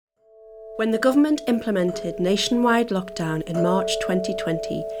When the government implemented nationwide lockdown in March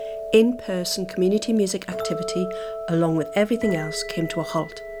 2020, in-person community music activity, along with everything else, came to a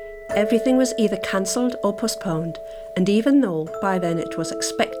halt. Everything was either cancelled or postponed, and even though by then it was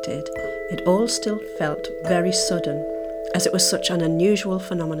expected, it all still felt very sudden, as it was such an unusual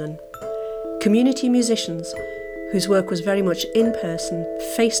phenomenon. Community musicians, whose work was very much in person,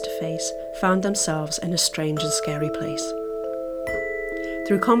 face to face, found themselves in a strange and scary place.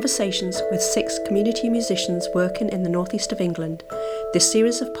 Through conversations with 6 community musicians working in the northeast of England, this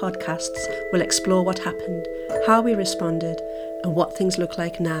series of podcasts will explore what happened, how we responded, and what things look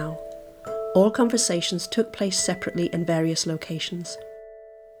like now. All conversations took place separately in various locations.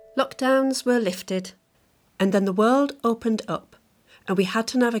 Lockdowns were lifted, and then the world opened up, and we had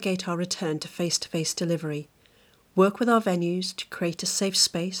to navigate our return to face-to-face delivery, work with our venues to create a safe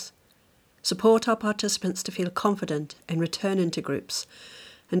space, support our participants to feel confident in returning to groups,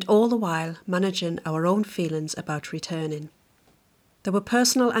 and all the while managing our own feelings about returning. There were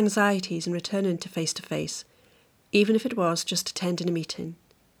personal anxieties in returning to face-to-face, even if it was just attending a meeting.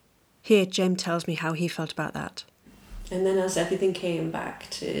 Here, Jim tells me how he felt about that. And then as everything came back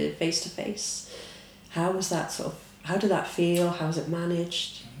to face-to-face, how was that how did that feel? How was it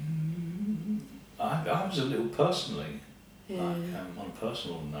managed? I was a little personally, on a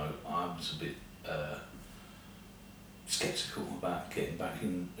personal note, I was a bit sceptical about getting back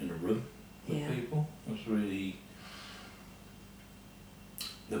in a room with people. It was really,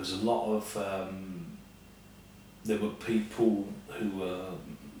 there was a lot of, there were people who were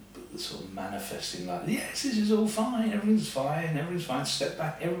sort of manifesting like, yes, this is all fine, everything's fine, step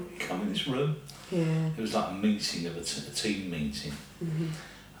back, everybody come in this room. Yeah. It was like a meeting of a team meeting. Mm-hmm. And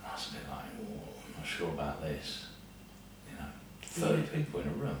I was a bit like, oh, I'm not sure about this. 30 people in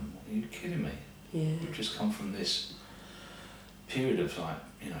a room, are you kidding me? Yeah. We've just come from this period of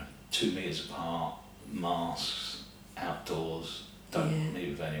 2 meters apart, masks, outdoors, don't meet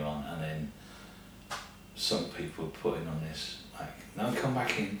with anyone, and then some people are putting on this, no, come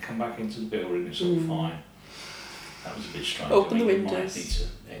back into the building, it's all fine. That was a bit strange. Open the windows. You might need to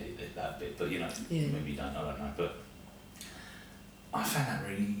edit it that bit, but maybe you don't, I don't know. But I found that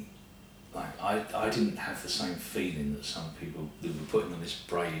really, I didn't have the same feeling that some people who were putting on this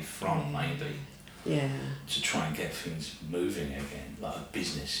brave front maybe. Yeah. To try and get things moving again, like a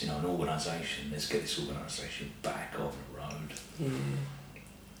business, an organisation. Let's get this organisation back on the road. Yeah.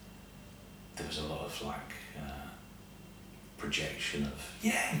 There was a lot of projection of,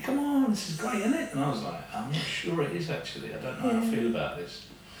 come on, this is great, isn't it? And I was like, I'm not sure it is actually. I don't know how I feel about this.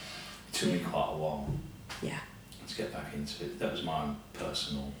 It took me quite a while. Yeah. To get back into it. That was my own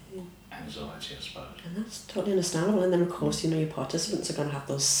personal anxiety, I suppose. And that's totally understandable. And then, of course, your participants are going to have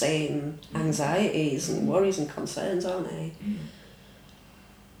those same anxieties and worries and concerns, aren't they? Mm.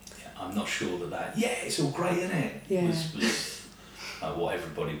 Yeah, I'm not sure that it's all great, isn't it? Yeah. Was what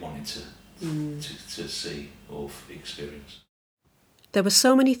everybody wanted to see or experience. There were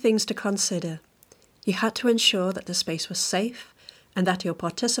so many things to consider. You had to ensure that the space was safe and that your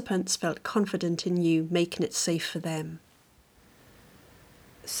participants felt confident in you making it safe for them.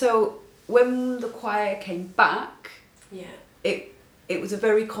 So when the choir came back, it was a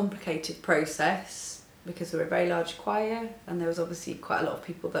very complicated process because we're a very large choir and there was obviously quite a lot of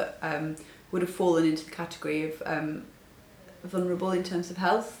people that would have fallen into the category of vulnerable in terms of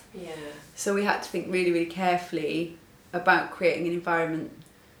health. Yeah. So we had to think really, really carefully about creating an environment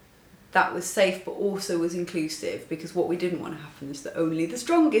that was safe but also was inclusive, because what we didn't want to happen is that only the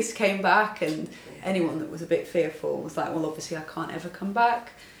strongest came back and anyone that was a bit fearful was like, well, obviously I can't ever come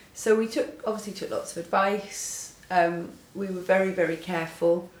back. So we took lots of advice. We were very, very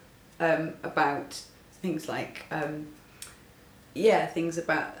careful about things like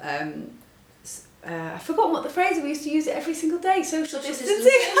I forgot what the phrase is. We used to use it every single day. Social distancing.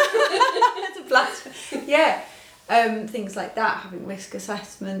 It's a blast. Yeah. Things like that, having risk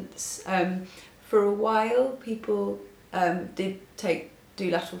assessments. For a while, people did do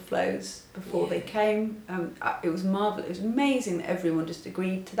lateral flows before they came. It was marvellous. It was amazing that everyone just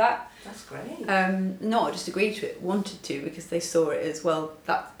agreed to that. That's great. Not just agreed to it, wanted to, because they saw it as well.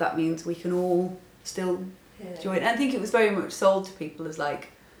 That means we can all still join. And I think it was very much sold to people as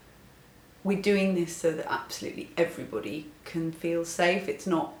we're doing this so that absolutely everybody can feel safe. It's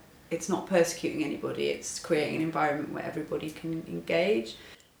not persecuting anybody, it's creating an environment where everybody can engage.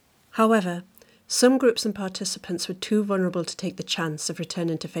 However, some groups and participants were too vulnerable to take the chance of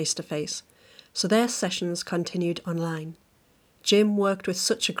returning to face-to-face, so their sessions continued online. Jim worked with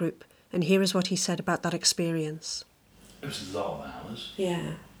such a group, and here is what he said about that experience. It was a lot of hours.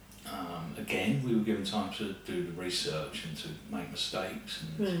 Yeah. Again, we were given time to do the research and to make mistakes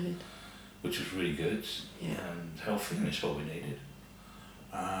and which was really good Yeah. and healthy, and it's what we needed.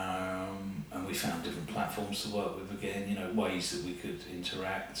 And we found different platforms to work with again, you know, ways that we could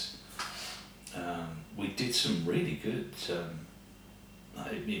interact. We did some really good,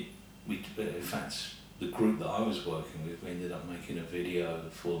 in fact, the group that I was working with, we ended up making a video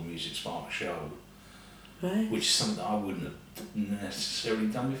for the Music Spark show, Right. which is something that I wouldn't have necessarily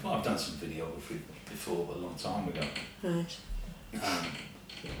done before. I've done some videography before, but a long time ago. Right.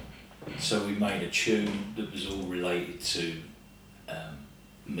 So we made a tune that was all related to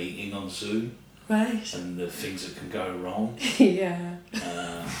meeting on Zoom. Right. And the things that can go wrong. Yeah.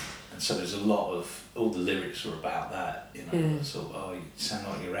 And so there's a lot of, all the lyrics were about that, you know, Yeah. sort of, oh, you sound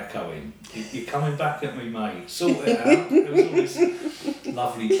like you're echoing. You're coming back at me, mate. Sort it out. There was all this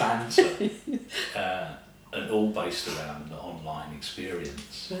lovely banter, and all based around the online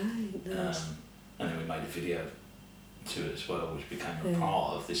experience. Right. Nice. And then we made a video to it as well, which became a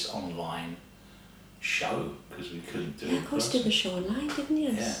part of this online show, because we couldn't do it. Yeah, of course, you did the show online, didn't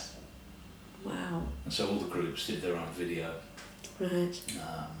you? Yeah. Wow. And so all the groups did their own video. Right.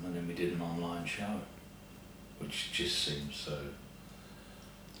 And then we did an online show, which just seems so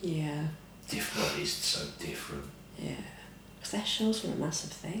Yeah. different. It's so different. Yeah. Because their shows were a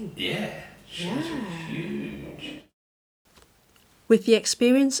massive thing. Yeah, shows Yeah. were huge. With the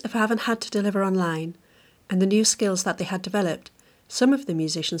experience of having had to deliver online and the new skills that they had developed, some of the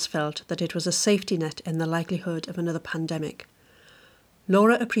musicians felt that it was a safety net in the likelihood of another pandemic.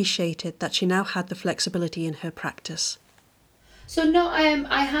 Laura appreciated that she now had the flexibility in her practice. So no,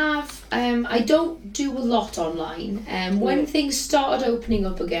 I don't do a lot online. When things started opening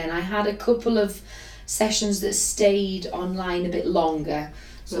up again, I had a couple of sessions that stayed online a bit longer.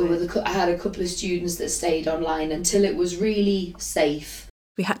 So I had a couple of students that stayed online until it was really safe.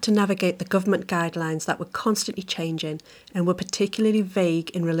 We had to navigate the government guidelines that were constantly changing and were particularly vague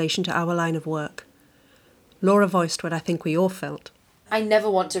in relation to our line of work. Laura voiced what I think we all felt. I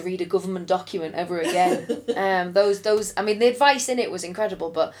never want to read a government document ever again. The advice in it was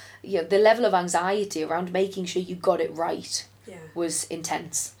incredible, but the level of anxiety around making sure you got it right was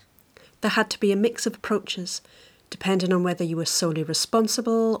intense. There had to be a mix of approaches, depending on whether you were solely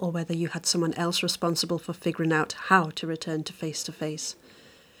responsible or whether you had someone else responsible for figuring out how to return to face-to-face.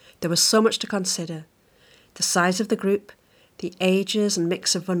 There was so much to consider. The size of the group, the ages and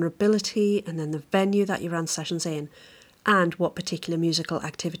mix of vulnerability, and then the venue that you ran sessions in, and what particular musical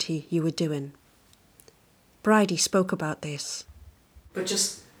activity you were doing. Bridie spoke about this. But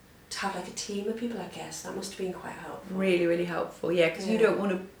just to have like a team of people, I guess, that must have been quite helpful. Really, really helpful, yeah, because you don't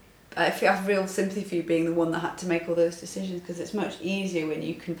want to... I have real sympathy for you being the one that had to make all those decisions, because it's much easier when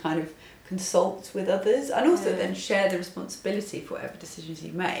you can kind of consult with others and also then share the responsibility for whatever decisions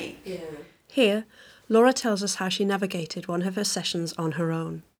you make. Yeah. Here, Laura tells us how she navigated one of her sessions on her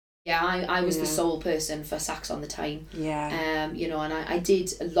own. Yeah, I was the sole person for Sax on the Tyne. Yeah. And I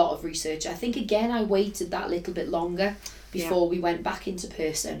did a lot of research. I think, again, I waited that little bit longer before we went back into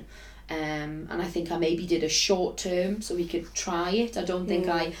person. And I think I maybe did a short term so we could try it. I don't think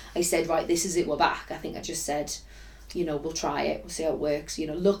I said, right, this is it, we're back. I think I just said, we'll try it, we'll see how it works.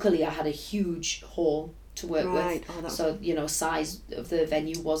 Luckily I had a huge hall to work with. Oh, so, size of the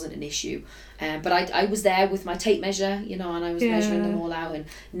venue wasn't an issue. But I was there with my tape measure, and I was measuring them all out and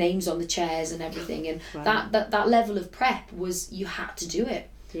names on the chairs and everything. And that level of prep was, you had to do it.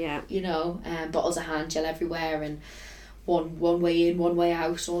 Yeah. Bottles of hand gel everywhere and one way in, one way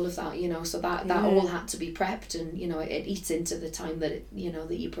out, all of that, so that all had to be prepped, and it eats into the time that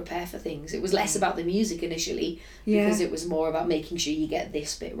that you prepare for things. It was less about the music initially because it was more about making sure you get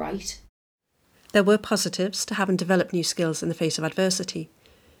this bit right. There were positives to having developed new skills in the face of adversity.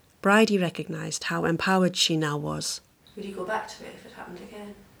 Bridie recognised how empowered she now was. Would you go back to it if it happened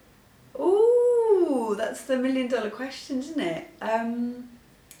again? Ooh, that's the $1 million question, isn't it? I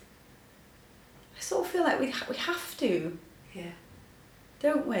sort of feel like we have to. Yeah.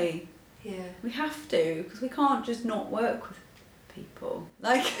 Don't we? Yeah. We have to, because we can't just not work with people.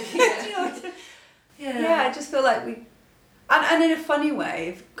 Like, Yeah, I just feel like we... And in a funny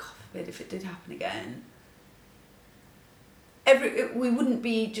way, God forbid if it did happen again, we wouldn't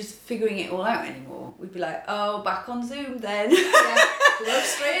be just figuring it all out anymore. We'd be like, oh, back on Zoom then. Go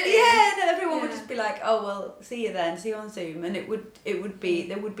straight in. Yeah, and everyone would just be like, oh well, see you then, see you on Zoom, and there would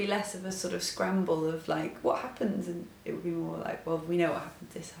be less of a sort of scramble of like, what happens, and it would be more like, well, we know what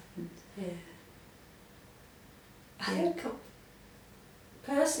happens, this happens. Yeah. I think,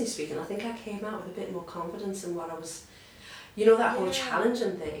 personally speaking, I think I came out with a bit more confidence in what I was, that whole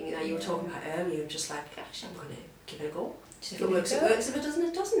challenging thing that you were talking about earlier, just like, actually I'm going to give it a go. If it works, it works. If it doesn't,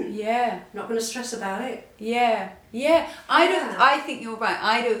 it doesn't. Yeah. Not going to stress about it. Yeah. I think you're right.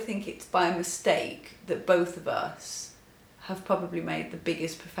 I don't think it's by mistake that both of us have probably made the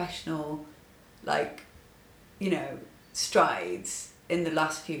biggest professional, like, you know, strides in the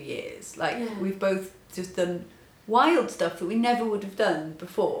last few years. Like, we've both just done wild stuff that we never would have done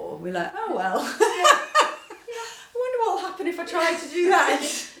before. We're like, oh well. I wonder what'll happen if I try to do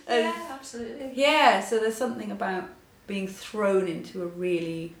that. Yeah, absolutely. Yeah, so there's something about being thrown into a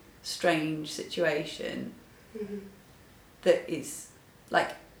really strange situation that is,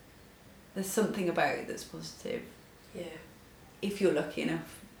 like, there's something about it that's positive. Yeah. If you're lucky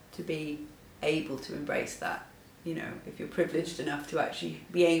enough to be able to embrace that, you know, if you're privileged enough to actually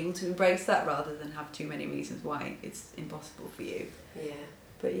be able to embrace that rather than have too many reasons why it's impossible for you. Yeah.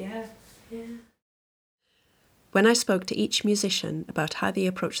 But yeah. When I spoke to each musician about how they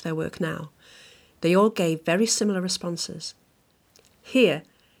approach their work now, they all gave very similar responses. Here,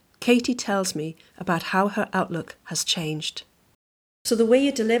 Katie tells me about how her outlook has changed. So the way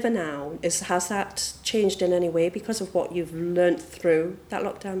you deliver now, has that changed in any way because of what you've learnt through that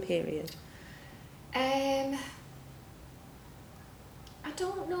lockdown period? I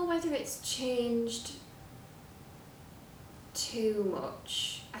don't know whether it's changed too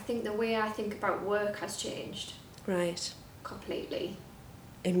much. I think the way I think about work has changed. Right. Completely.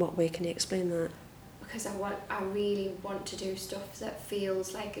 In what way can you explain that? Because I really want to do stuff that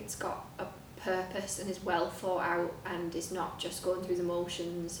feels like it's got a purpose and is well thought out and is not just going through the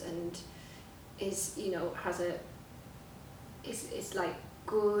motions and is, you know, is like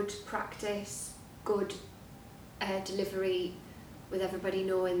good practice, good delivery, with everybody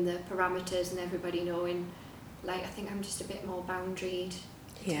knowing the parameters and everybody knowing, like, I think I'm just a bit more boundaried.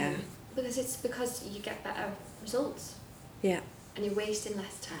 Yeah. Because you get better results. Yeah. And you're wasting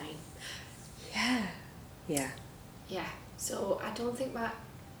less time. Yeah. Yeah. Yeah. So I don't think my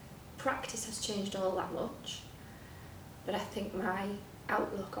practice has changed all that much, but I think my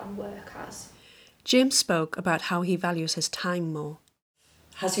outlook on work has. Jim spoke about how he values his time more.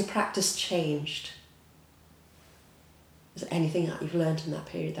 Has your practice changed? Is there anything that you've learned in that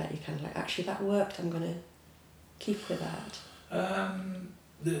period that you kind of like, actually that worked, I'm going to keep with that?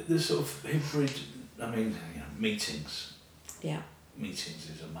 The sort of hybrid, I mean, you know, meetings. Yeah. Meetings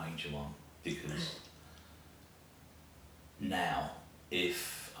is a major one because now,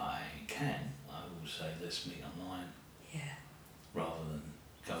 if I can, I will say let's meet online. Yeah. Rather than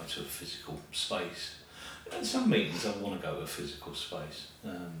go to a physical space. In some meetings I want to go to a physical space,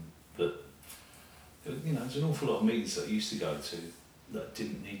 but you know, there's an awful lot of meetings that I used to go to that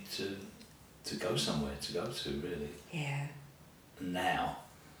didn't need to go somewhere to go to, really. Yeah. And now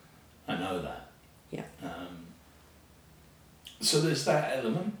I know that. Yeah. So there's that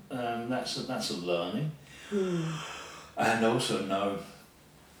element. That's a learning. And also know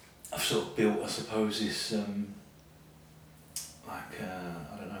I've sort of built, I suppose, this I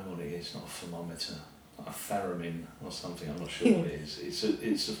don't know what it is, not a thermometer, like a theremin or something. I'm not sure what it is. It's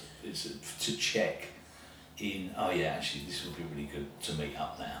to check in. Oh yeah, actually, this would be really good to meet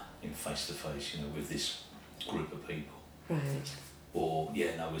up now in face to face. You know, with this group of people. Right. Or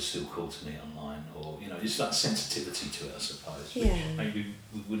yeah, no, we're still cool to meet online. Or you know, it's that sensitivity to it, I suppose. Yeah. Which maybe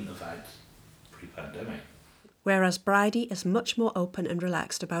we wouldn't have had pre-pandemic. Whereas Bridie is much more open and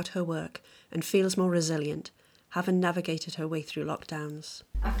relaxed about her work and feels more resilient, having navigated her way through lockdowns.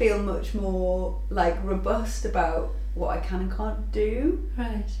 I feel much more, like, robust about what I can and can't do.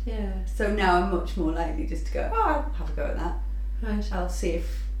 Right, yeah. So now I'm much more likely just to go, oh, I'll have a go at that. Right. I'll see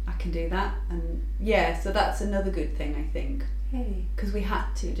if I can do that. And yeah, so that's another good thing, I think. Hey. Because we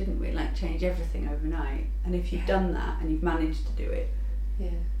had to, didn't we? Like, change everything overnight. And if you've done that and you've managed to do it, Yeah.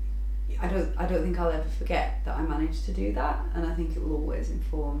 I don't think I'll ever forget that I managed to do that, and I think it will always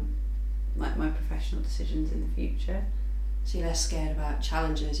inform like my professional decisions in the future. So you're less scared about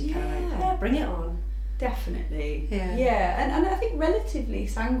challenges, you kind of like, Yeah. bring it on. Definitely. Yeah. Yeah, and I think relatively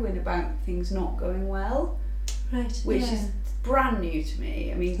sanguine about things not going well, Right. which is brand new to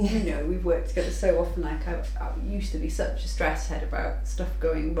me. I mean, you know, we've worked together so often, like I used to be such a stress head about stuff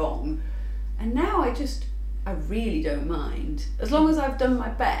going wrong, and now I really don't mind. As long as I've done my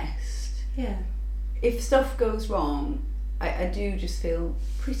best. Yeah. If stuff goes wrong, I do just feel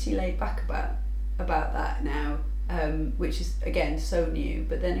pretty laid back about that now, which is again so new.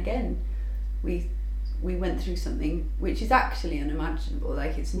 But then again, we went through something which is actually unimaginable.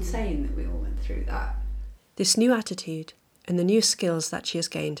 Like, it's insane that we all went through that. This new attitude and the new skills that she has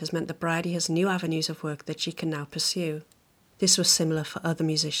gained has meant that Bridie has new avenues of work that she can now pursue. This was similar for other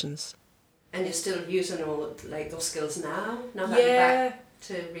musicians. And you're still using all like those skills now? Now that Yeah,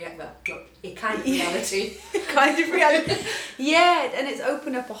 to react that. Look, it kind of reality. Kind of reality. Yeah, and it's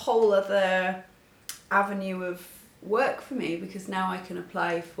opened up a whole other avenue of work for me, because now I can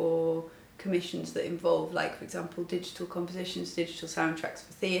apply for commissions that involve, like, for example, digital compositions, digital soundtracks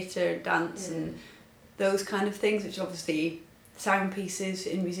for theatre, dance, and those kind of things, which obviously sound pieces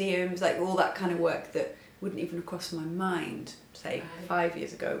in museums, like all that kind of work that wouldn't even have crossed my mind, say, 5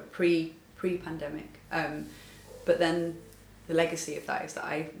 years ago, pre-pandemic. But then the legacy of that is that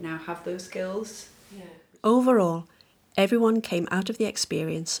I now have those skills. Yeah. Overall, everyone came out of the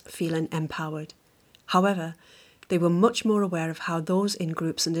experience feeling empowered. However, they were much more aware of how those in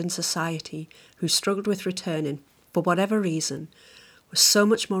groups and in society who struggled with returning, for whatever reason, were so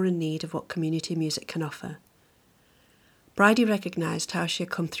much more in need of what community music can offer. Bridie recognised how she had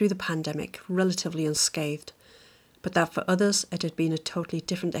come through the pandemic relatively unscathed, but that for others it had been a totally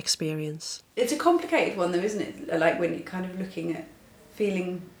different experience. It's a complicated one though, isn't it? Like when you're kind of looking at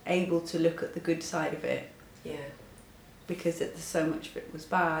feeling able to look at the good side of it. Yeah. Because so much of it was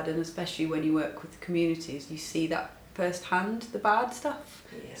bad, and especially when you work with the communities, you see that firsthand, the bad stuff.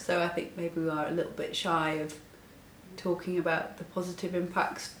 Yeah. So I think maybe we are a little bit shy of talking about the positive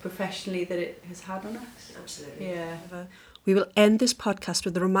impacts professionally that it has had on us. Absolutely. Yeah. We will end this podcast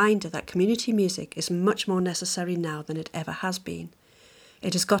with a reminder that community music is much more necessary now than it ever has been.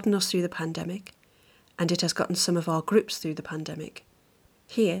 It has gotten us through the pandemic, and it has gotten some of our groups through the pandemic.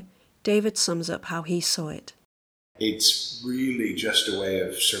 Here, David sums up how he saw it. It's really just a way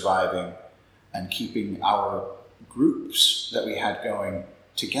of surviving and keeping our groups that we had going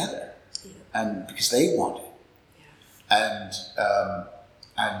together, and because they want it, and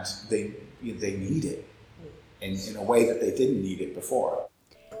they need it in a way that they didn't need it before.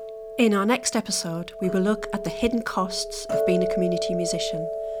 In our next episode, we will look at the hidden costs of being a community musician,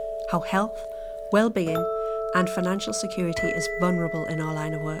 how health, well-being and financial security is vulnerable in our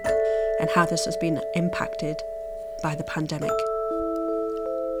line of work, and how this has been impacted by the pandemic.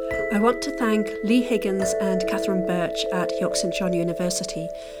 I want to thank Lee Higgins and Catherine Birch at York St John University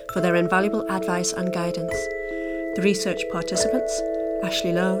for their invaluable advice and guidance. The research participants,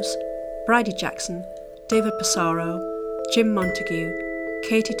 Ashley Lowes, Bridie Jackson, David Passaro, Jim Montague,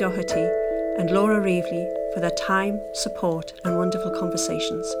 Katie Doherty and Laura Reevely for their time, support and wonderful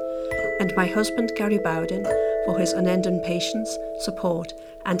conversations, and my husband Gary Bowden for his unending patience, support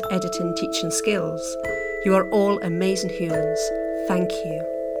and editing teaching skills. You are all amazing humans. Thank you.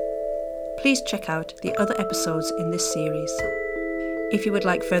 Please check out the other episodes in this series. If you would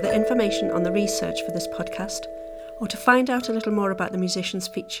like further information on the research for this podcast, or to find out a little more about the musicians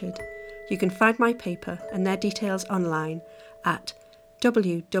featured, you can find my paper and their details online at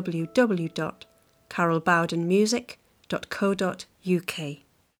www.carolbowdenmusic.co.uk.